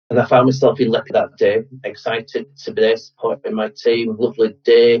And I found myself in Leppey that day, excited to be there, supporting my team, lovely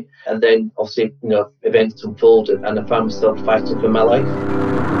day. And then obviously, events unfolded and I found myself fighting for my life.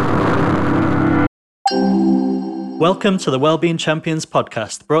 Welcome to the Wellbeing Champions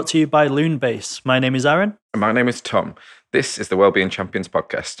podcast, brought to you by Loonbase. My name is Aaron. And my name is Tom. This is the Wellbeing Champions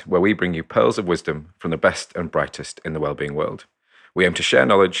podcast, where we bring you pearls of wisdom from the best and brightest in the wellbeing world. We aim to share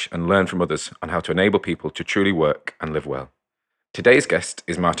knowledge and learn from others on how to enable people to truly work and live well. Today's guest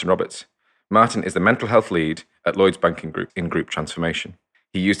is Martin Roberts. Martin is the mental health lead at Lloyds Banking Group in Group Transformation.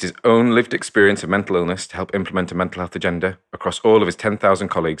 He used his own lived experience of mental illness to help implement a mental health agenda across all of his 10,000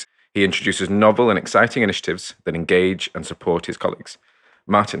 colleagues. He introduces novel and exciting initiatives that engage and support his colleagues.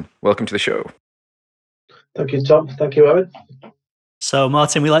 Martin, welcome to the show. Thank you, Tom. Thank you, Aaron. So,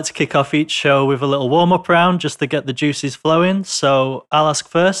 Martin, we like to kick off each show with a little warm-up round just to get the juices flowing. So, I'll ask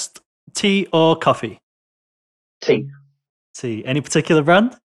first, tea or coffee? Tea. Tea. Any particular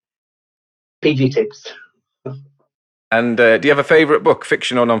brand? PG Tips. And do you have a favourite book,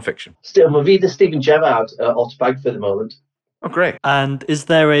 fiction or non-fiction? I'm reading the Stephen Gerrard autobiography for the moment. Oh, great. And is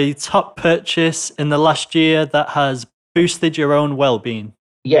there a top purchase in the last year that has boosted your own well-being?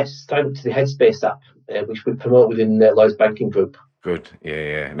 Yes, sign up to the Headspace app, which we promote within Lloyds Banking Group. Good.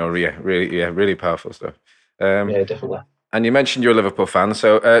 Yeah. No, really powerful stuff. Yeah, definitely. And you mentioned you're a Liverpool fan,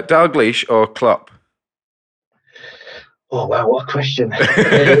 so Dalglish or Klopp? Oh, wow, what a question.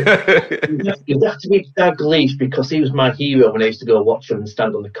 It'd have to be Dalglish because he was my hero when I used to go watch him and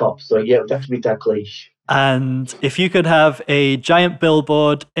stand on the cop. So, yeah, it would have to be Dalglish. And if you could have a giant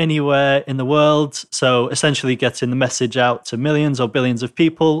billboard anywhere in the world, so essentially getting the message out to millions or billions of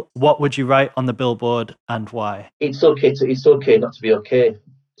people, what would you write on the billboard and why? It's okay not to be okay.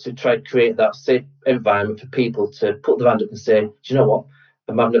 To try to create that safe environment for people to put their hand up and say, do you know what,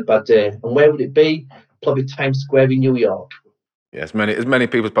 I'm having a bad day. And where would it be? Probably Times Square in New York. Yeah, as many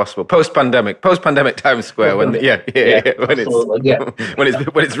people as possible. Post-pandemic Times Square when it's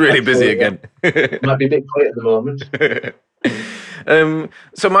really busy again. Might be a bit quiet at the moment.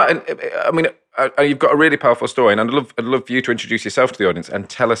 So Martin, I mean, you've got a really powerful story, and I'd love for you to introduce yourself to the audience and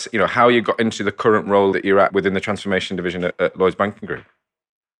tell us, how you got into the current role that you're at within the transformation division at Lloyds Banking Group.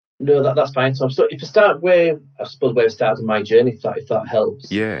 No, that's fine. So if I start where I started my journey, if that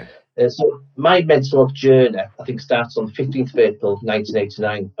helps. Yeah. So my mental health journey, I think, started on the 15th of April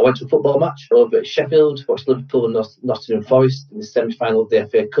 1989. I went to a football match over at Sheffield, watched Liverpool and Nottingham Forest in the semi-final of the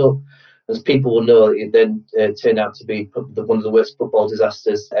FA Cup. As people will know, it then turned out to be one of the worst football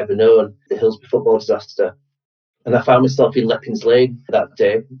disasters ever known, the Hillsborough football disaster. And I found myself in Leppings Lane that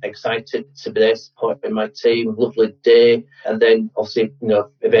day, excited to be there, supporting my team, lovely day. And then obviously,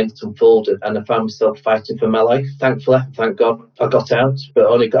 events unfolded and I found myself fighting for my life. Thankfully, thank God, I got out, but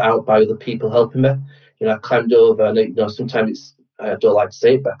only got out by other people helping me. I climbed over, and sometimes I don't like to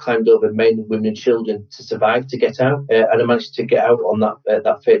say it, but I climbed over men, women and children to survive, to get out. And I managed to get out on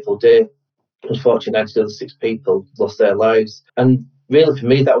that fateful day. Unfortunately, 90 other 6 people lost their lives. And really, for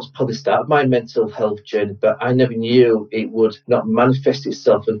me, that was probably the start of my mental health journey, but I never knew it would not manifest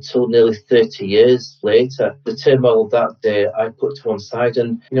itself until nearly 30 years later. The turmoil of that day, I put to one side.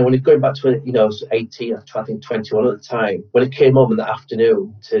 And, when you're going back to, I was 18, I think 21 at the time, when it came home in the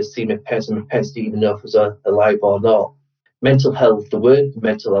afternoon to see my parents, and my parents didn't even know if I was alive or not, mental health, the word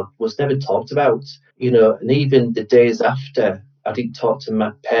mental health was never talked about, and even the days after, I didn't talk to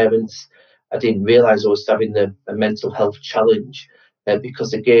my parents. I didn't realise I was having a mental health challenge.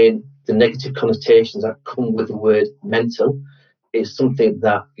 Because again, the negative connotations that come with the word mental is something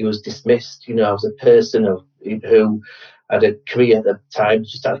that was dismissed. I was a person who had a career at the time,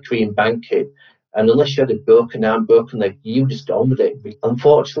 just had a career in banking, and unless you had a broken arm, broken leg, you just got on with it.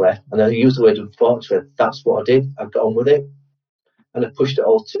 Unfortunately, and I use the word unfortunately, that's what I did. I got on with it, and I pushed it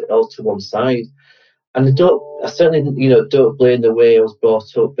all to one side. And I certainly, don't blame the way I was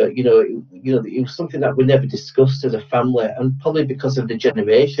brought up, but it was something that we never discussed as a family, and probably because of the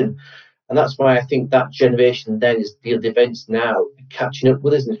generation. And that's why I think that generation then is the events now catching up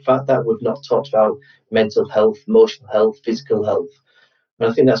with us. And in fact, that we've not talked about mental health, emotional health, physical health. And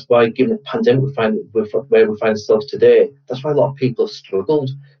I think that's why, given the pandemic, where we find ourselves today, that's why a lot of people have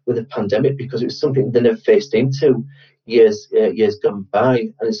struggled with the pandemic, because it was something they never faced into years gone by.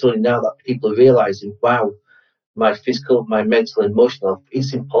 And it's only now that people are realising, wow, my physical, my mental and emotional health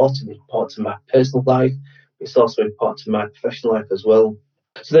is important. It's important to my personal life. It's also important to my professional life as well.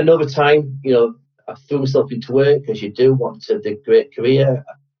 So then over time, I threw myself into work, as you do, wanted a great career.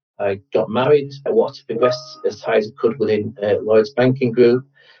 I got married. I wanted to progress as high as I could within Lloyds Banking Group.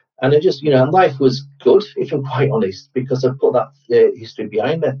 And it just, life was good, if I'm quite honest, because I put that history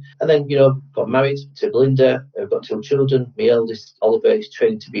behind me. And then, got married to Belinda. I've got 2 children. My eldest, Oliver, is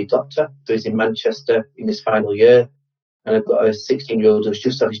training to be a doctor. So he's in Manchester in his final year. And I've got a 16-year-old who's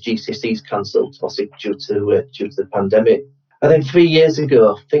just had his GCSEs cancelled, obviously due to the pandemic. And then 3 years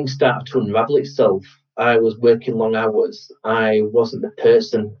ago, things started to unravel itself. I was working long hours. I wasn't the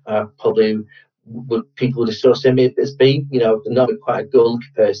person I probably people would associate me as being. Not quite a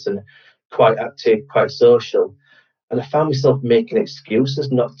good-looking person, quite active, quite social. And I found myself making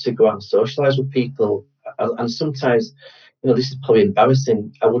excuses not to go out and socialise with people. And sometimes, this is probably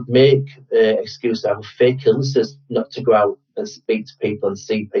embarrassing, I would make excuses out of fake illnesses not to go out and speak to people and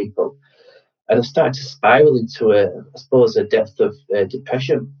see people. And I started to spiral into a depth of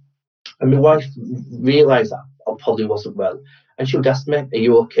depression. And my wife realised that I probably wasn't well. And she would ask me, "Are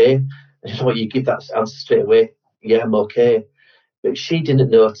you okay?" And you give that answer straight away, "Yeah, I'm okay." But she didn't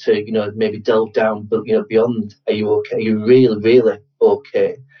know to, maybe delve down, but, beyond, "Are you okay? Are you really, really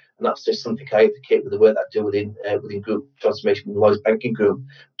okay?" And that's just something I advocate with the work that I do within group transformation, Lloyds Banking Group.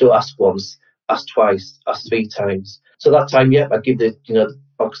 Don't ask once, ask twice, ask 3 times. So that time, I give the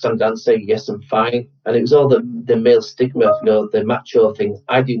bog standard answer, "Yes, I'm fine." And it was all the male stigma, the macho thing.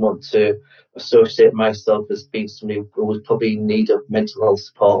 I didn't want to associate myself as being somebody who was probably in need of mental health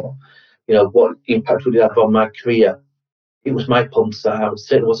support. What impact would it have on my career? It was my problem to sort out. It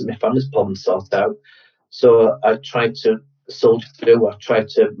certainly wasn't my family's problem to sort out. So I tried to soldier through. I tried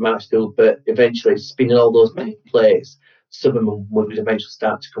to march through, but eventually, spinning all those many plays, some of them would eventually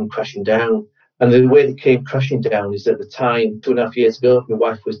start to come crashing down. And the way they came crashing down is at the time, 2.5 years ago, my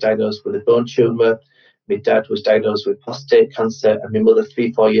wife was diagnosed with a bone tumour. My dad was diagnosed with prostate cancer, and my mother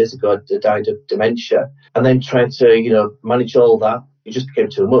 3-4 years ago died of dementia. And then trying to, manage all that, it just became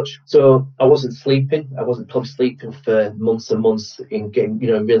too much. So I wasn't sleeping. I wasn't probably sleeping for months and months in getting,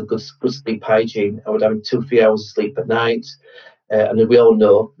 really good sleep hygiene. I would have 2-3 hours of sleep at night. And we all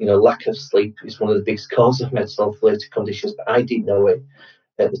know, lack of sleep is one of the biggest causes of mental health related conditions, but I didn't know it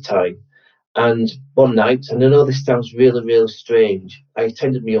at the time. And one night, and I know this sounds really, really strange, I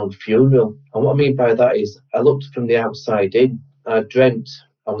attended my own funeral. And what I mean by that is I looked from the outside in. I dreamt,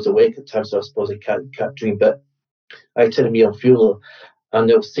 I was awake at times, so I suppose I can't dream, but I attended my own funeral,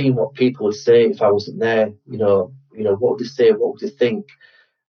 and I was seeing what people would say if I wasn't there. What would they say? What would they think?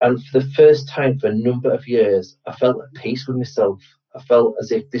 And for the first time for a number of years, I felt at peace with myself. I felt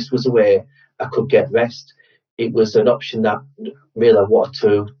as if this was a way I could get rest. It was an option that really I wanted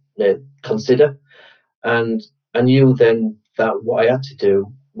to consider. And I knew then that what I had to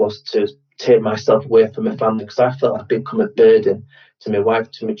do was to take myself away from my family, because I felt I'd become a burden to my wife,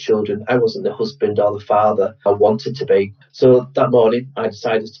 to my children. I wasn't the husband or the father I wanted to be. So that morning, I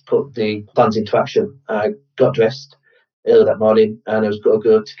decided to put the plans into action. I got dressed early that morning, and I was going to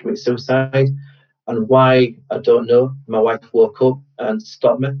go to commit suicide. And why, I don't know. My wife woke up and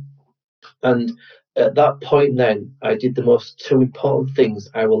stopped me. And at that point then, I did the most 2 important things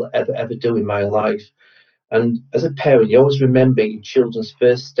I will ever do in my life. And as a parent, you always remember your children's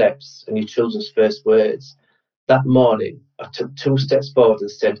first steps and your children's first words. That morning, I took 2 steps forward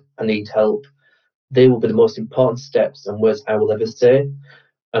and said, "I need help." They will be the most important steps and words I will ever say.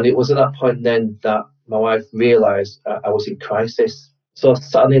 And it was at that point then that my wife realised I was in crisis. So I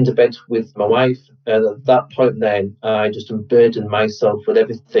sat on the end of bed with my wife, and at that point then, I just unburdened myself with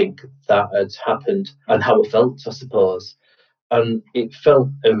everything that had happened and how I felt, I suppose. And it felt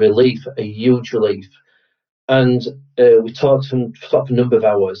a relief, a huge relief. And we talked for a number of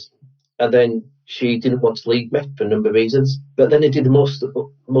hours, and then she didn't want to leave me for a number of reasons. But then I did the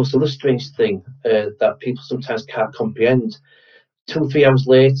most other strange thing that people sometimes can't comprehend. 2 or 3 hours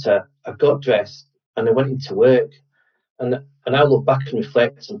later, I got dressed and I went into work. And I look back and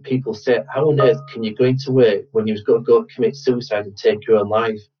reflect, and people say, "How on earth can you go into work when you was going to go commit suicide and take your own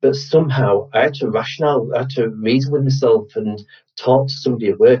life?" But somehow I had to reason with myself and talk to somebody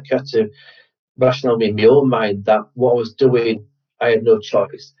at work. I had to rationale in my own mind that what I was doing, I had no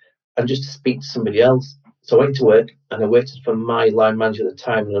choice, and just to speak to somebody else. So I went to work, and I waited for my line manager at the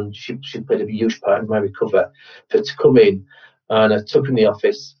time, and she played a huge part in my recovery, for her to come in. And I took her in the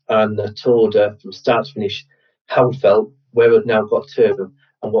office, and I told her from start to finish how I felt, where I'd now got to,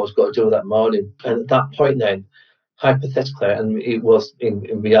 and what I was going to do that morning. And at that point then, hypothetically, and it was in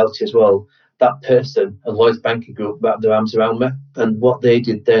reality as well, that person at Lloyds Banking Group wrapped their arms around me. And what they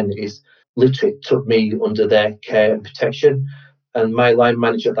did then is literally took me under their care and protection. And my line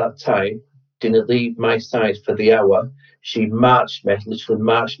manager at that time didn't leave my side for the hour. She literally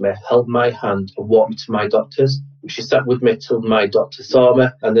marched me, held my hand and walked me to my doctors. She sat with me till my doctor saw me,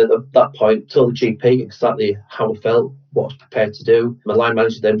 and then at that point told the GP exactly how I felt, what I was prepared to do. My line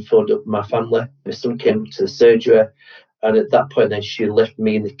manager then phoned up my family. My son came to the surgery, and at that point then she left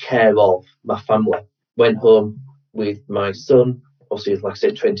me in the care of my family. Went home with my son, obviously, like I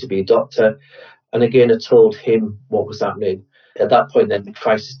said, trained to be a doctor, and again I told him what was happening. At that point then the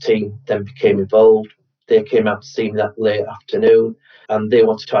crisis team then became involved. They came out to see me that late afternoon, and they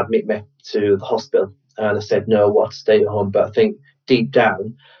wanted to admit me to the hospital. And I said, no, I want to stay at home. But I think deep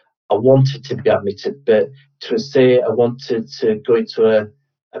down, I wanted to be admitted. But to say I wanted to go into a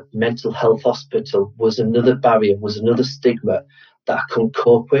mental health hospital was another barrier, was another stigma that I couldn't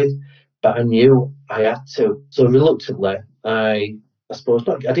cope with. But I knew I had to. So reluctantly, I suppose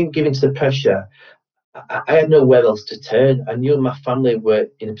not. I didn't give in to the pressure. I had nowhere else to turn. I knew my family were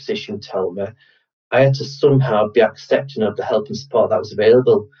in a position to help me. I had to somehow be accepting of the help and support that was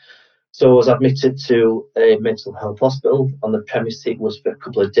available. So I was admitted to a mental health hospital. On the premise, it was for a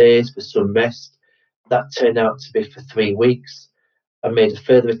couple of days with some rest. That turned out to be for 3 weeks. I made a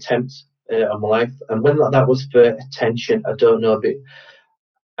further attempt on my life, and when that was for attention, I don't know, but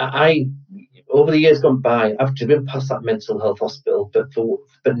I over the years gone by, I've driven past that mental health hospital,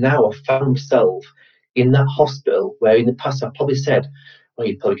 but now I've found myself in that hospital where in the past I probably said, well,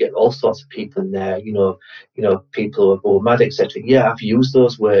 you probably get all sorts of people in there, people who are mad, etc. Yeah, I've used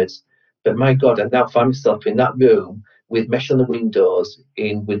those words, but my God, I now find myself in that room with mesh on the windows,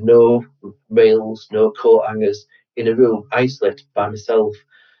 with no rails, no coat hangers, in a room isolated by myself.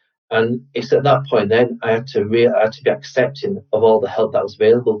 And it's at that point then I had to be accepting of all the help that was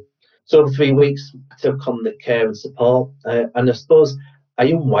available. So over 3 weeks, I took on the care and support, and I suppose I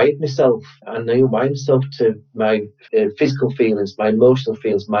unwired myself, and I unwired myself to my physical feelings, my emotional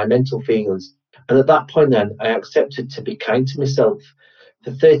feelings, my mental feelings. And at that point then, I accepted to be kind to myself.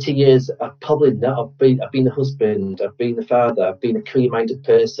 For 30 years, I've been a husband, I've been the father, I've been a career-minded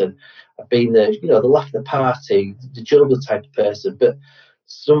person, I've been the laugh of the party, the jovial type of person. But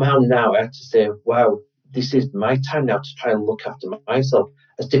somehow now I have to say, wow, this is my time now to try and look after myself,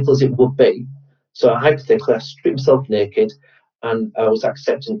 as difficult as it would be. So hypothetically, I stripped myself naked, and I was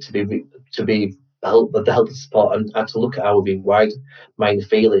accepting to be the help and support, and had to look at how I've been wide my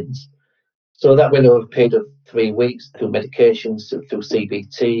feelings. So that went over a period of 3 weeks through medications, through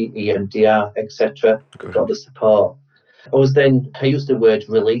CBT, EMDR, etc. Got the support. I used the word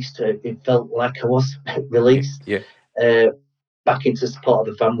released. It felt like I was released back into support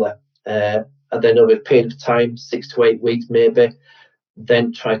of the family. And then over a period of time, 6 to 8 weeks maybe,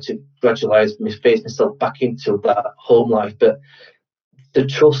 then try to gradually phase myself back into that home life. But the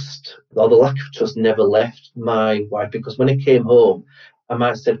trust, or the lack of trust, never left my wife, because when I came home, I might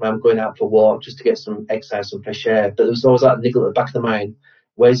have said, well, I'm going out for a walk just to get some exercise, some fresh air. But there was always that niggle at the back of the mind.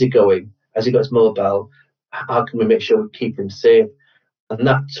 Where's he going? Has he got his mobile? How can we make sure we keep him safe? And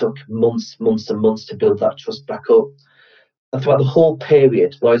that took months and months to build that trust back up. And throughout the whole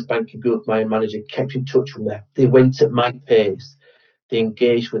period, Lloyds Banking Group, my manager, kept in touch with me. They went at my pace. They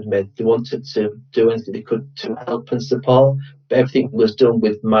engaged with me. They wanted to do anything they could to help and support. But everything was done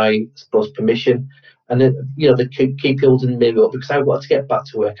with my, I suppose, permission. And then, they keep holding me up, because I wanted to get back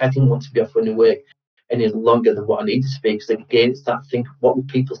to work. I didn't want to be off running away any longer than what I needed to be. Because again, it's that thing, what will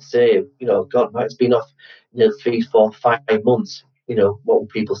people say? God, it's been off 3, 4, 5 months. What will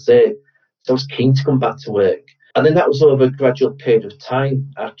people say? So I was keen to come back to work. And then that was over a gradual period of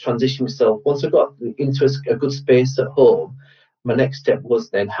time. I transitioned myself. Once I got into a good space at home, my next step was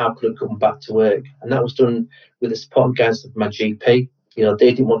then, how could I come back to work? And that was done with the support and guidance of my GP. They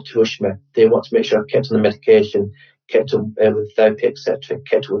didn't want to rush me. They wanted to make sure I kept on the medication, kept up with therapy, etc.,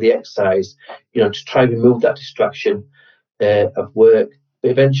 kept up with the exercise, to try and remove that distraction of work.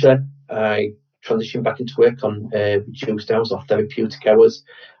 But eventually, I transitioned back into work on reduced hours or therapeutic hours.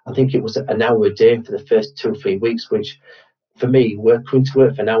 I think it was an hour a day for the first 2 or 3 weeks, which for me, going to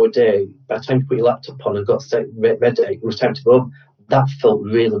work for an hour a day, by the time you put your laptop on and got set ready, it was time to go home. That felt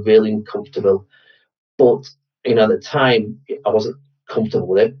really, really uncomfortable. But, at the time, I wasn't comfortable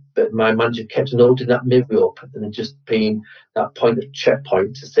with it. But my manager kept on holding that mirror up and just being that point of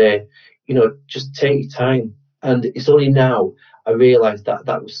checkpoint to say, just take your time. And it's only now I realised that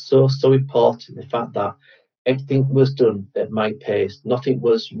was so, so important. The fact that everything was done at my pace, nothing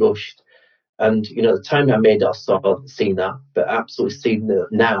was rushed. And, the time I made, I sort of seen that, but absolutely seen that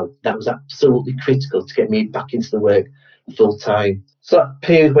now, that was absolutely critical to get me back into the work full time. So that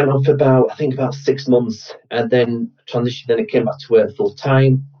period went on for about 6 months, and then transitioned. Then I came back to work full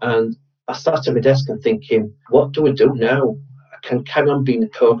time, and I sat at my desk and thinking, what do I do now? I can carry on being the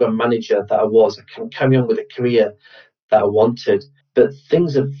program manager that I was. I can carry on with a career that I wanted. But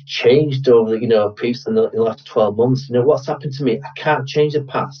things have changed over, previously in the last 12 months. What's happened to me? I can't change the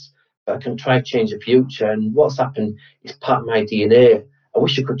past, but I can try to change the future. And what's happened is part of my DNA. I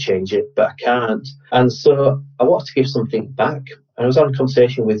wish I could change it, but I can't. And so I want to give something back. And I was having a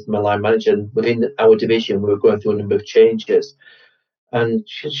conversation with my line manager, and within our division, we were going through a number of changes. And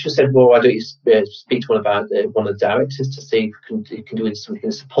she said, well, why don't you speak to one of the directors to see if you can do something in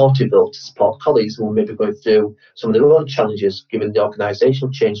a supportive role to support colleagues who may be going through some of their own challenges, given the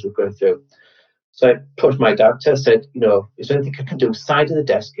organisational change we're going through. So I approached my director, said, is there anything I can do side of the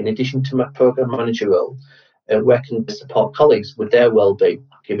desk in addition to my programme manager role, where I can support colleagues with their well-being,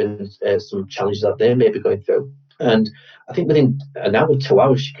 given some challenges that they may be going through. And I think within an hour, 2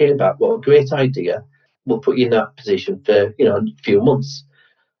 hours, she came back, well, great idea. We'll put you in that position for a few months,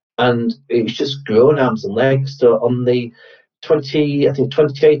 and it's just grown arms and legs. So on the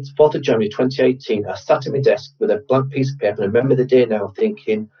 4th of January 2018, I sat at my desk with a blank piece of paper, and I remember the day now,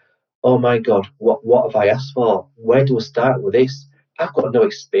 thinking, "Oh my God, what have I asked for? Where do I start with this? I've got no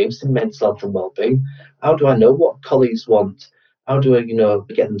experience in mental health and wellbeing. How do I know what colleagues want? How do I,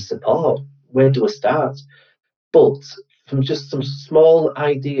 get them support? Where do I start?" But from just some small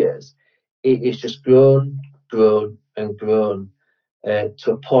ideas, it's just grown and grown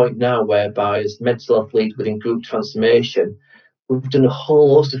to a point now whereby, as mental health lead within group transformation, we've done a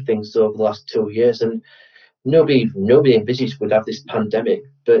whole host of things over the last 2 years, and nobody envisaged we'd have this pandemic.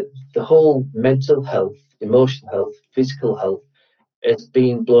 But the whole mental health, emotional health, physical health has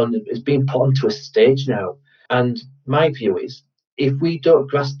been put onto a stage now. And my view is, if we don't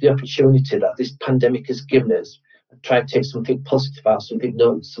grasp the opportunity that this pandemic has given us, and try to take something positive out,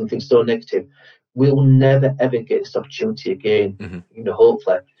 something so negative, we'll never ever get this opportunity again.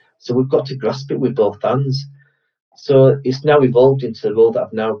 Hopefully. So we've got to grasp it with both hands. So it's now evolved into the role that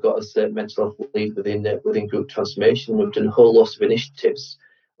I've now got as a mental health lead within group transformation. We've done a whole lot of initiatives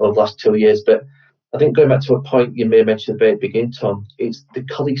over the last 2 years, but I think going back to a point you may have mentioned at the very beginning, Tom, it's the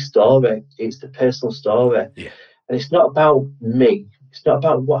colleague story, it's the personal story. Yeah. And it's not about me, it's not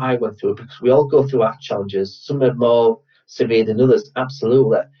about what I went through, because we all go through our challenges. Some are more severe than others,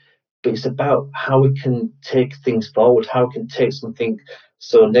 absolutely. But it's about how we can take things forward, how we can take something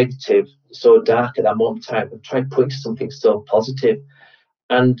so negative, so dark at that moment in time, and try and put it into something so positive.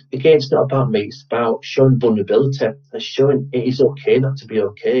 And again, it's not about me, it's about showing vulnerability and showing it is okay not to be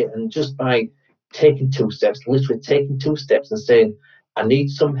okay. And just by taking 2 steps, literally taking 2 steps and saying, I need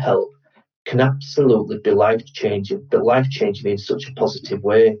some help, can absolutely be life-changing, but life-changing in such a positive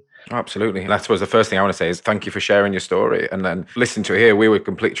way. Absolutely. And I suppose the first thing I want to say is thank you for sharing your story. And then listen to it here, we were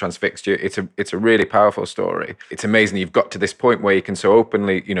completely transfixed. It's a really powerful story. It's amazing you've got to this point where you can so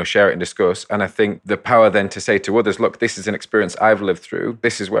openly, share it and discuss. And I think the power then to say to others, look, this is an experience I've lived through.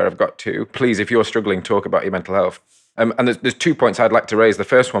 This is where I've got to. Please, if you're struggling, talk about your mental health. And there's 2 points I'd like to raise. The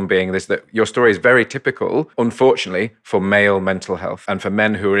first one being this, that your story is very typical, unfortunately, for male mental health and for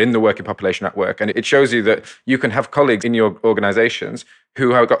men who are in the working population at work. And it shows you that you can have colleagues in your organizations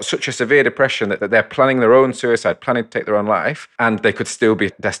who have got such a severe depression that they're planning their own suicide, planning to take their own life, and they could still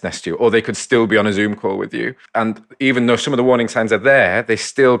be desk next to you, or they could still be on a Zoom call with you. And even though some of the warning signs are there, they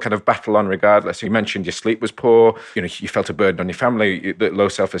still kind of battle on regardless. You mentioned your sleep was poor, you felt a burden on your family, low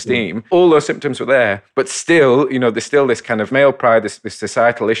self-esteem. All those symptoms were there, but still, there's still this kind of male pride, this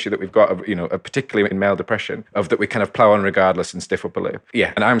societal issue that we've got of, particularly in male depression, of that we kind of plow on regardless and stiff upper lip.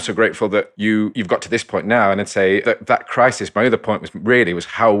 Yeah, and I'm so grateful that you've got to this point now, and I'd say that crisis, my other point was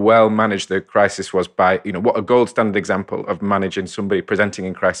how well managed the crisis was by, what a gold standard example of managing somebody presenting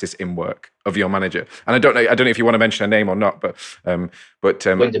in crisis in work of your manager. And I don't know if you want to mention a name or not, but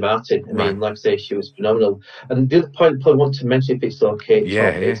Wendy Martin, I mean, like I say, she was phenomenal. And the other point I want to mention, if it's okay,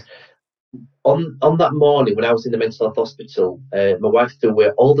 Tom, is on that morning when I was in the mental health hospital, my wife threw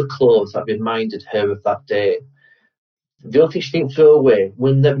away all the clothes that reminded her of that day. The only thing she didn't throw away,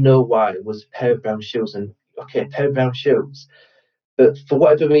 we'll never know why, was a pair of brown shoes. And okay, a pair of brown shoes. But for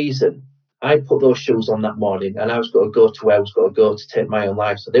whatever reason, I put those shoes on that morning, and I was going to go to where I was going to go to take my own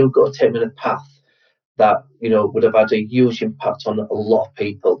life. So they were going to take me on a path that, would have had a huge impact on a lot of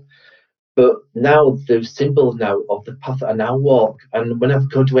people. But now the symbol now of the path that I now walk, and whenever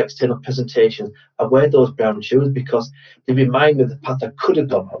I go to external presentations, I wear those brown shoes because they remind me of the path I could have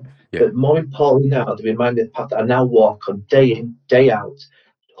gone on. Yeah. But more importantly now, they remind me of the path that I now walk on day in, day out,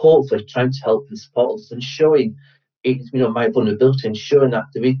 hopefully trying to help and support us and showing my vulnerability and showing that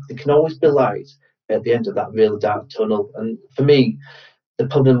there can always be light at the end of that really dark tunnel. And for me,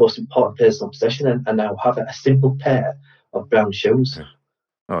 probably the most important personal possession, and now have a simple pair of brown shoes. Yeah.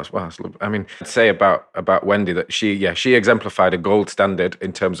 Oh, well, I mean, I'd say about Wendy that she exemplified a gold standard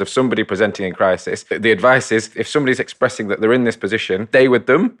in terms of somebody presenting in crisis. The advice is, if somebody's expressing that they're in this position, stay with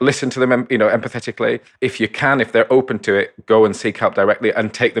them, listen to them, empathetically. If you can, if they're open to it, go and seek help directly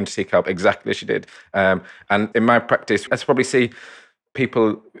and take them to seek help exactly as she did. And in my practice, I probably see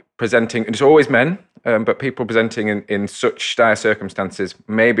people presenting, and it's always men, but people presenting in such dire circumstances,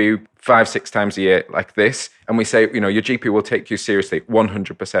 maybe 5-6 times a year like this, and we say, your GP will take you seriously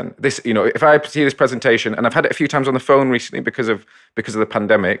 100%. This, if I see this presentation, and I've had it a few times on the phone recently because of the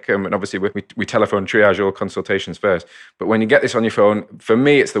pandemic, and obviously we telephone triage all consultations first, but when you get this on your phone, for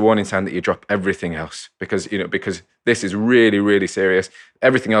me, it's the warning sign that you drop everything else, because this is really, really serious.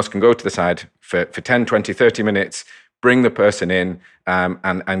 Everything else can go to the side for 10, 20, 30 minutes, bring the person in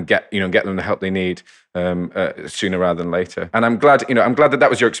and get them the help they need sooner rather than later. And I'm glad that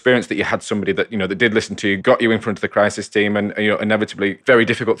was your experience, that you had somebody that that did listen to you, got you in front of the crisis team, and inevitably very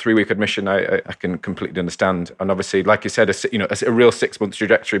difficult 3-week admission. I can completely understand. And obviously, like you said, a real 6-month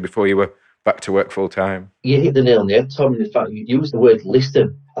trajectory before you were back to work full time. You hit the nail on the head, Tom. In fact, you used the word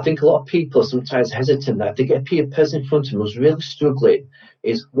listen. I think a lot of people are sometimes hesitant that if they get a person in front of them who's really struggling,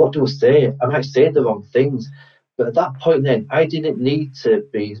 is what do I say? I might say the wrong things. But at that point then, I didn't need to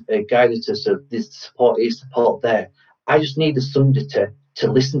be guided to sort of this support there. I just needed somebody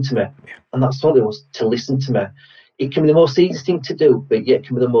to listen to me. And that's all it was, to listen to me. It can be the most easy thing to do, but yet it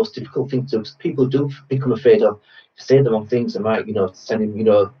can be the most difficult thing to do, because people do become afraid of, if they say the wrong things, they might, send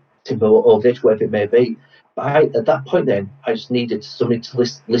him, timber or ditch, whatever it may be. But at that point then, I just needed somebody to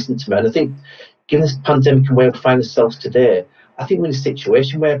listen to me. And I think, given this pandemic and where we find ourselves today, I think we're in a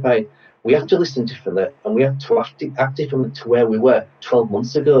situation whereby we have to listen differently, and we have to act differently to where we were 12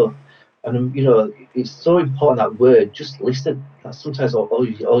 months ago. And it's so important, that word, just listen. That's sometimes all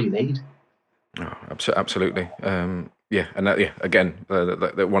you need. Oh, absolutely. Again,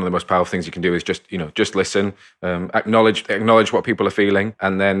 one of the most powerful things you can do is just listen, acknowledge what people are feeling,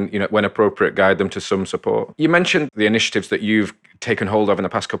 and then when appropriate, guide them to some support. You mentioned the initiatives that you've taken hold of in the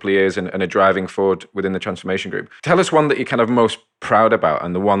past couple of years and are driving forward within the transformation group. Tell us one that you're kind of most proud about,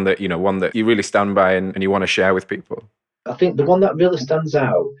 and the one that you really stand by and you want to share with people. I think the one that really stands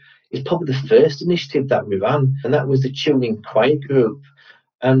out is probably the first initiative that we ran, and that was the Tuning Choir Group.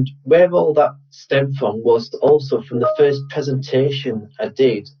 And where all that stemmed from was also from the first presentation I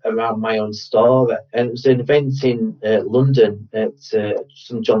did around my own story. And it was an event in London at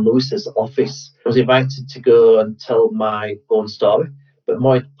St John Lewis's office. I was invited to go and tell my own story, but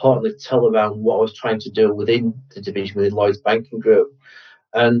more importantly, tell around what I was trying to do within the division, within Lloyds Banking Group.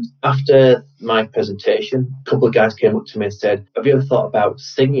 And after my presentation, a couple of guys came up to me and said, "Have you ever thought about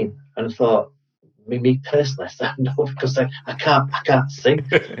singing?" And I thought, me personally, I said no, because I can't sing.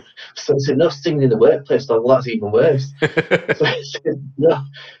 So I said, no, singing in the workplace. I thought, well, that's even worse. So I said, no,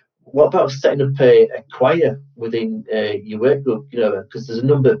 what about setting up a choir within your work group? Because there's a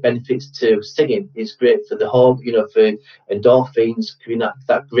number of benefits to singing. It's great for the whole, for endorphins, creating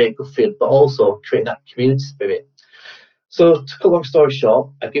that great good feeling, but also creating that community spirit. So, to cut a long story short,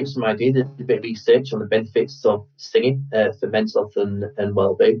 I gave some idea, did a bit of research on the benefits of singing for mental health and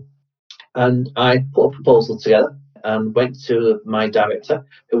well-being. And I put a proposal together and went to my director,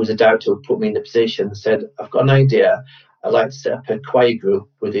 who was a director who put me in the position, and said, "I've got an idea. I'd like to set up a choir group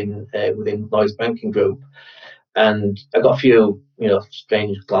within Lloyds Banking Group." And I got a few,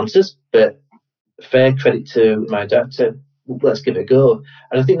 strange glances, but fair credit to my director. Let's give it a go.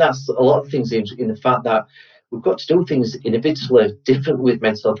 And I think that's a lot of things in the fact that we've got to do things individually different with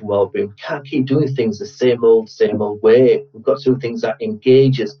mental health and wellbeing. We can't keep doing things the same old way. We've got to do things that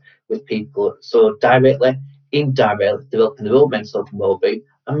engage us with people. So directly, indirectly, developing their own mental health and wellbeing,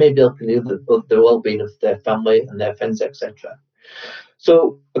 and maybe helping the well-being of their family and their friends, etc.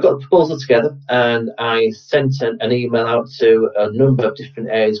 So I got the proposal together, and I sent an email out to a number of different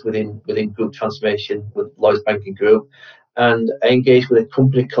areas within group transformation with Lloyds Banking Group, and I engaged with a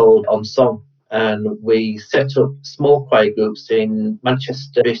company called On Song. And we set up small choir groups in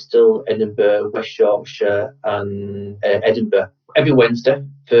Manchester, Bristol, Edinburgh, West Yorkshire and Edinburgh. Every Wednesday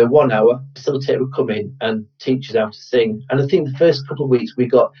for 1 hour, a facilitator would come in and teach us how to sing. And I think the first couple of weeks we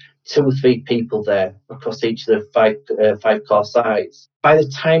got 2 or 3 people there across each of the 5 core sites. By the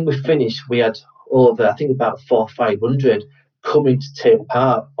time we finished, we had over, I think, about 400 or 500 coming to take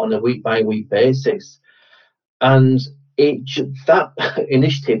part on a week-by-week basis. And that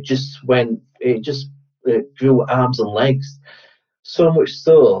initiative just grew arms and legs, so much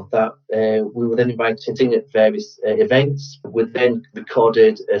so that we were then invited in at various events. We then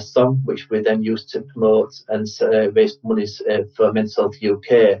recorded a song which we then used to promote and raise monies for Mental Health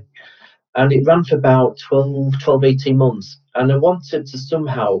UK. And it ran for about 18 months. And I wanted to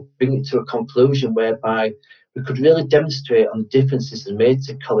somehow bring it to a conclusion whereby we could really demonstrate on the differences it made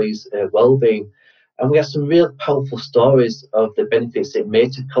to colleagues' well-being. And we had some real powerful stories of the benefits it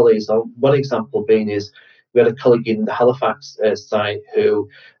made to colleagues. One example being is we had a colleague in the Halifax site who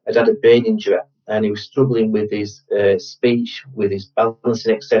had a brain injury, and he was struggling with his speech, with his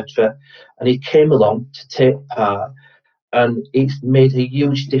balancing, etc. And he came along to take part, and it's made a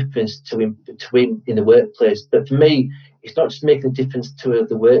huge difference to him in the workplace. But for me, it's not just making a difference to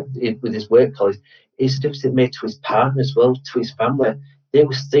the work with his work colleagues; it's a difference it made to his partner as well, to his family. They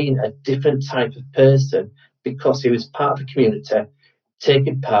were seeing a different type of person because he was part of the community,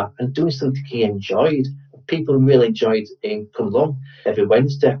 taking part and doing something he enjoyed. People really enjoyed him coming along every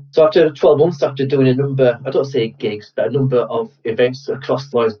Wednesday. So after 12 months, after doing a number, I don't say gigs, but a number of events across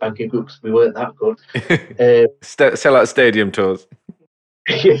the Lloyds Banking Groups, we weren't that good. Sell out stadium tours.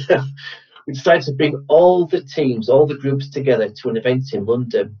 Yeah. We decided to bring all the teams, all the groups together to an event in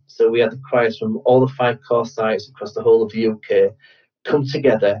London. So we had the choirs from all the 5 core sites across the whole of the UK come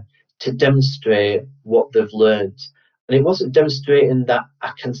together to demonstrate what they've learned. And it wasn't demonstrating that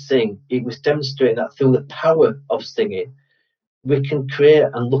I can sing, it was demonstrating that through the power of singing, we can create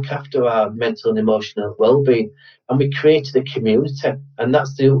and look after our mental and emotional well-being. And we created a community, and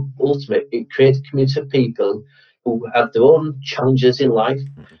that's the ultimate. It created a community of people who have their own challenges in life,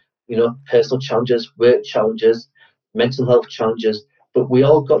 personal challenges, work challenges, mental health challenges, but we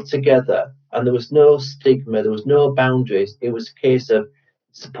all got together and there was no stigma, there was no boundaries. It was a case of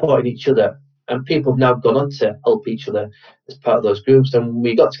supporting each other, and people have now gone on to help each other as part of those groups. And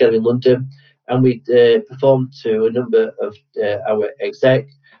we got together in London and we performed to a number of our exec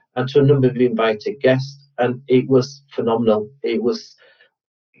and to a number of invited guests, and it was phenomenal. It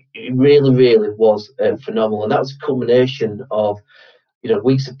really, really was phenomenal, and that was a culmination of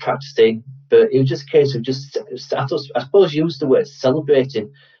weeks of practicing. But it was just a case of I suppose use the word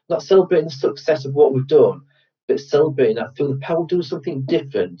celebrating, not celebrating the success of what we've done, but celebrating that through the power of doing something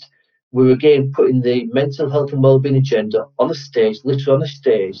different. We're again putting the mental health and wellbeing agenda on the stage, literally on the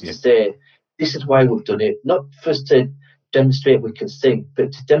stage, to say this is why we've done it, not for us to demonstrate we can sing,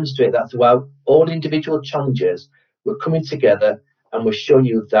 but to demonstrate that through our own individual challenges, we're coming together and we're showing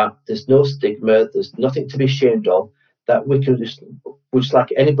you that there's no stigma, there's nothing to be ashamed of, that we're just like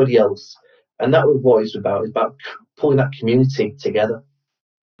anybody else. And that was what it's about. It's about pulling that community together.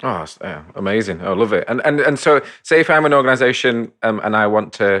 Oh, amazing. I love it. And so say if I'm an organization and I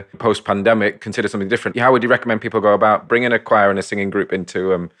want to, post-pandemic, consider something different, how would you recommend people go about bringing a choir and a singing group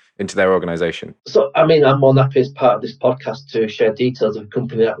into their organization? So, I'm more than happy as part of this podcast to share details of a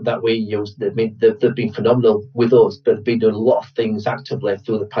company that we use. They've been phenomenal with us, but they've been doing a lot of things actively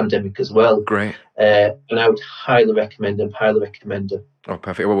through the pandemic as well. Great. And I would highly recommend them. Oh,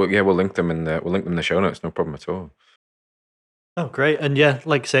 perfect. Well, we'll link them in the show notes. No problem at all. Oh, great. And yeah,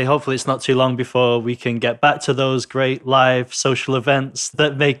 like I say, hopefully it's not too long before we can get back to those great live social events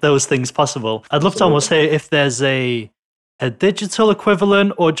that make those things possible. I'd love to almost hear if there's a digital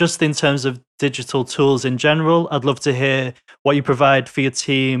equivalent, or just in terms of digital tools in general. I'd love to hear what you provide for your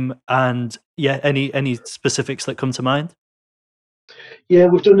team, and any specifics that come to mind. Yeah,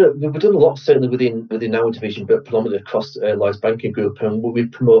 we've done a lot certainly within our division, but predominantly across Lloyds Banking Group. And we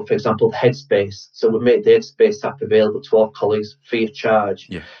promote, for example, the Headspace. So we make the Headspace app available to all colleagues free of charge.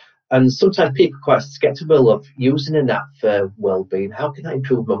 Yeah. And sometimes people are quite sceptical of using an app for well-being. How can that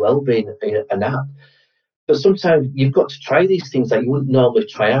improve my well-being, an app? But sometimes you've got to try these things that you wouldn't normally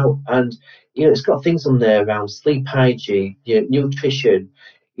try out. And it's got things on there around sleep hygiene, nutrition,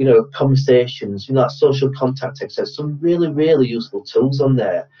 conversations, that social contact, etc. Some really, really useful tools on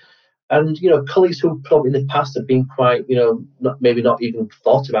there. And, colleagues who probably in the past have been quite, maybe not even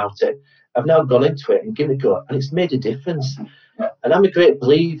thought about it, have now gone into it and given it a go, and it's made a difference. And I'm a great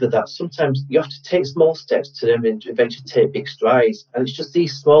believer that sometimes you have to take small steps to then eventually take big strides. And it's just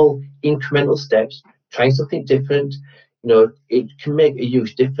these small incremental steps, trying something different, it can make a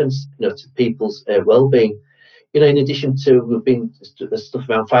huge difference, to people's well-being. In addition to, we've been stuff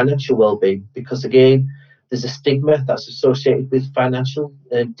around financial well-being, because again, there's a stigma that's associated with financial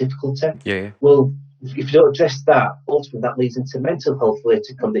difficulty. Yeah. Well, if you don't address that, ultimately that leads into mental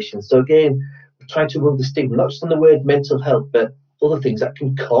health-related conditions. So again, we're trying to remove the stigma, not just on the word mental health, but other things that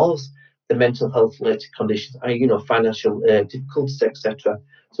can cause the mental health-related conditions, financial difficulties, etc.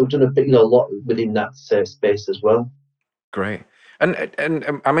 So we've done a lot within that space as well. Great.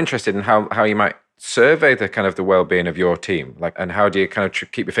 And I'm interested in how you might survey the kind of the well-being of your team, like, and how do you kind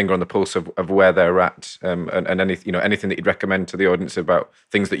of keep your finger on the pulse of where they're at, and any, anything that you'd recommend to the audience about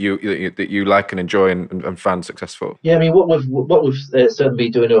things that you like and enjoy and find successful? Yeah, I mean, what we've certainly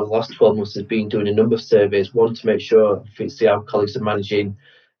been doing over the last 12 months has been doing a number of surveys. One, to make sure see how colleagues are managing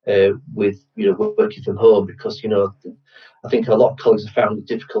with working from home, because I think a lot of colleagues have found it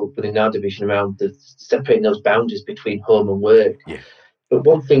difficult within our division around separating those boundaries between home and work. Yeah. But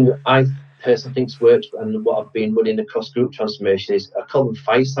one thing I personally think's worked, and what I've been running across group transformation, is I call them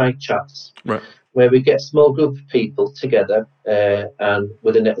fireside chats, right, where we get a small group of people together and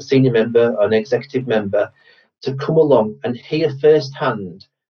with a senior member or an executive member to come along and hear firsthand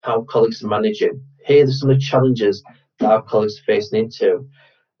how colleagues are managing, hear some of the challenges that our colleagues are facing into.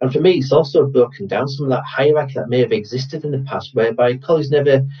 And for me, it's also broken down some of that hierarchy that may have existed in the past, whereby colleagues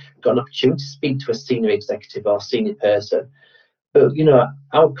never got an opportunity to speak to a senior executive or senior person. But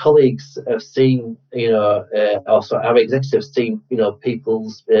our colleagues have seen, also our executives have seen,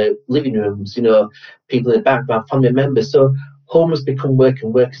 people's living rooms, people in the background, family members. So home has become work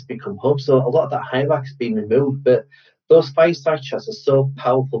and work has become home. So a lot of that hierarchy has been removed. But those fireside chats are so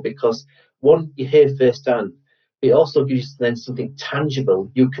powerful because, one, you hear firsthand. It also gives you then something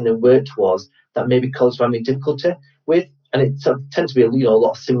tangible you can then work towards that maybe colleagues are having difficulty with, and it tends to be a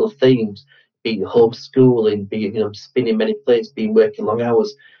lot of similar themes. Be it homeschooling, be it spinning many plates, being working long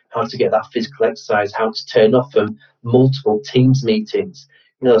hours, how to get that physical exercise, how to turn off from multiple Teams meetings.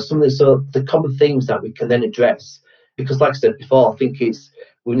 Some of the common themes that we can then address. Because, like I said before, I think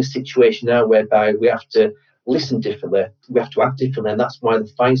we're in a situation now whereby we have to listen differently, we have to act differently, and that's why the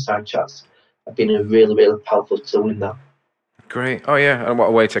fireside chats have been a really, really powerful tool in that. Great. Oh yeah, and what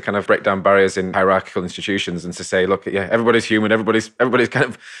a way to kind of break down barriers in hierarchical institutions and to say, look, yeah, everybody's human, everybody's kind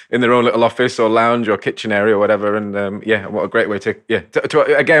of in their own little office or lounge or kitchen area or whatever, and what a great way to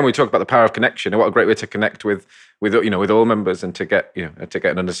again, we talk about the power of connection, and what a great way to connect with all members and to get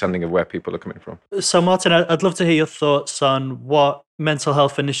an understanding of where people are coming from. So Martin, I'd love to hear your thoughts on what mental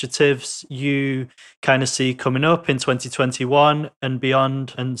health initiatives you kind of see coming up in 2021 and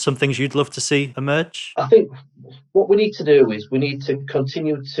beyond, and some things you'd love to see emerge. I think what we need to do is we need to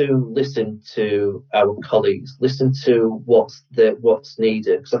continue to listen to our colleagues, listen to what's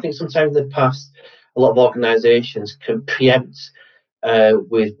needed. Because I think sometimes in the past, a lot of organisations can preempt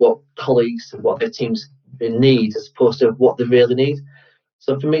with what colleagues and what their teams need as opposed to what they really need.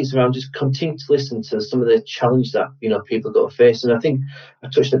 So for me, it's around just continue to listen to some of the challenges that people have got to face. And I think I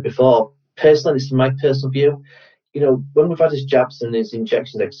touched on it before. Personally, this is my personal view. When we've had his jabs and his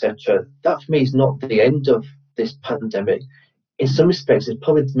injections, etc., that for me is not the end of this pandemic. In some respects, it's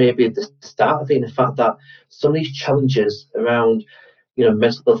probably maybe the start of it, in the fact that some of these challenges around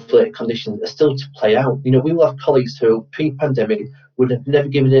mental health related conditions are still to play out. We will have colleagues who pre-pandemic would have never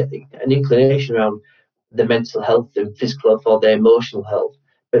given it an inclination around their mental health and physical health or their emotional health,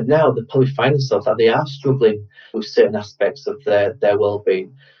 but now they probably find themselves that they are struggling with certain aspects of their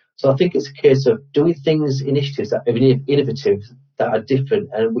well-being. So I think it's a case of doing initiatives that are innovative, that are different,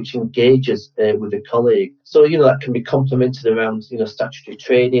 and which engages with the colleague. So that can be complemented around statutory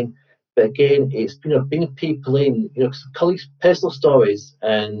training. But again, it's bringing people in. Because colleagues' personal stories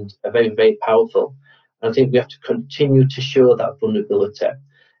are very, very powerful. And I think we have to continue to show that vulnerability.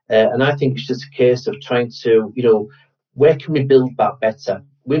 And I think it's just a case of trying to, where can we build back better?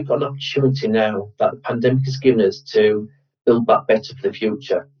 We've got an opportunity now that the pandemic has given us to build back better for the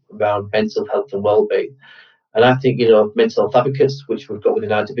future around mental health and well-being. And I think, mental health advocates, which we've got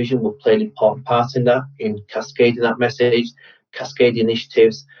within our division, will play an important part in that, in cascading that message, cascading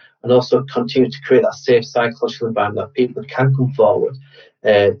initiatives, and also continue to create that safe psychological environment that people can come forward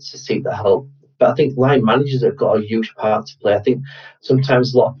to seek the help. But I think line managers have got a huge part to play. I think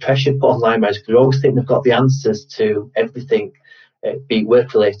sometimes a lot of pressure put on line managers because they always think they've got the answers to everything, be it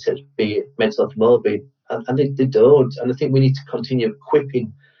work-related, be it mental health and well-being, and they don't. And I think we need to continue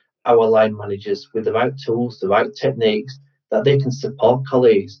equipping our line managers with the right tools, the right techniques, that they can support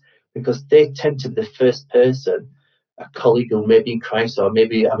colleagues, because they tend to be the first person a colleague who may be in crisis or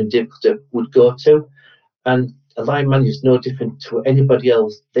maybe having difficulty would go to. And a line manager is no different to anybody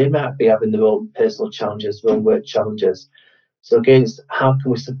else. They might be having their own personal challenges, their own work challenges. So again, it's how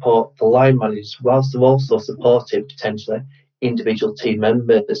can we support the line managers whilst they're also supporting potentially individual team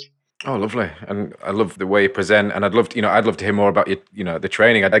members. Oh, lovely. And I love the way you present. And I'd love to hear more about the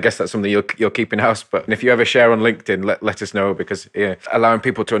training. I guess that's something you'll keep in house. But if you ever share on LinkedIn, let us know, because allowing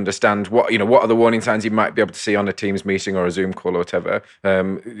people to understand what are the warning signs you might be able to see on a Teams meeting or a Zoom call or whatever.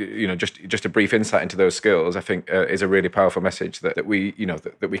 Just a brief insight into those skills, I think, is a really powerful message that we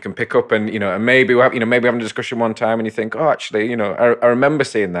can pick up. And maybe maybe having a discussion one time and you think, oh, actually, I remember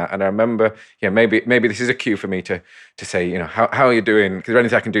seeing that, and I remember, maybe this is a cue for me to say, how are you doing? Is there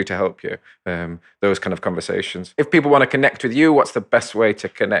anything I can do to help you? Those kind of conversations. If people want to connect with you, what's the best way to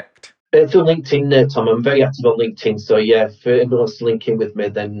connect? Through LinkedIn, Tom. I'm very active on LinkedIn, so yeah, if anyone wants to link in with me,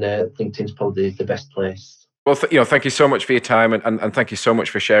 then LinkedIn's probably the best place. Well, thank you so much for your time, and thank you so much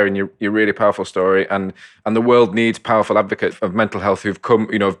for sharing your really powerful story. And the world needs powerful advocates of mental health who've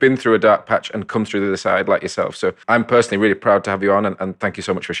have been through a dark patch and come through the other side like yourself. So I'm personally really proud to have you on, and thank you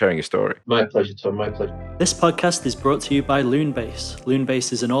so much for sharing your story. My pleasure, Tom. My pleasure. This podcast is brought to you by Loonbase.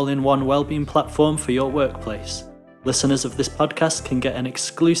 Loonbase is an all-in-one wellbeing platform for your workplace. Listeners of this podcast can get an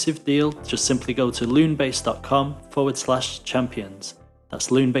exclusive deal. Just simply go to loonbase.com/champions. That's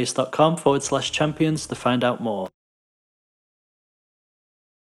loonbase.com/champions to find out more.